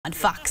on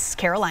Fox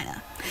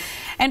Carolina.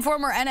 And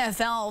former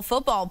NFL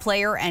football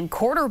player and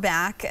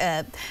quarterback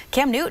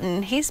Cam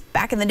Newton, he's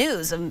back in the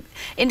news. An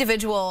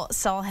individual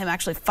saw him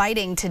actually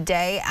fighting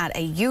today at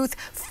a youth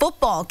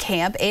football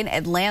camp in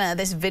Atlanta.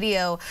 This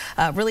video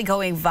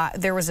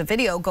there was a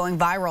video going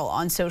viral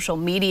on social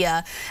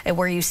media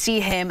where you see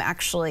him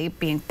actually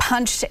being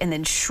punched and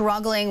then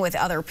struggling with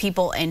other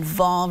people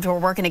involved. We're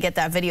working to get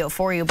that video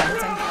for you, but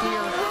it's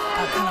unclear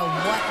kind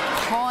of what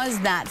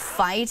caused that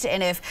fight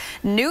and if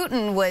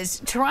Newton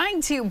was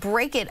trying to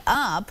break it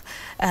up.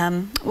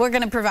 We're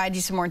going to provide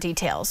you some more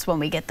details when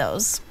we get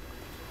those.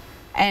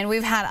 And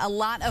we've had a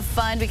lot of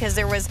fun because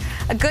there was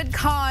a good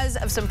cause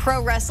of some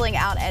pro wrestling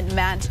out at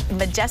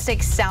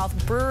Majestic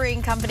South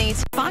Brewing Company.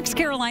 Fox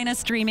Carolina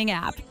streaming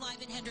app.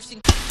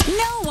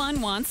 No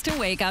one wants to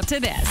wake up to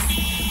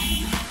this.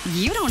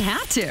 You don't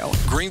have to.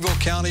 Greenville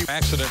County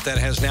accident that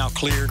has now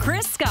cleared.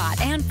 Chris Scott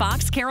and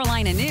Fox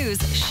Carolina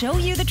News show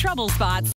you the trouble spots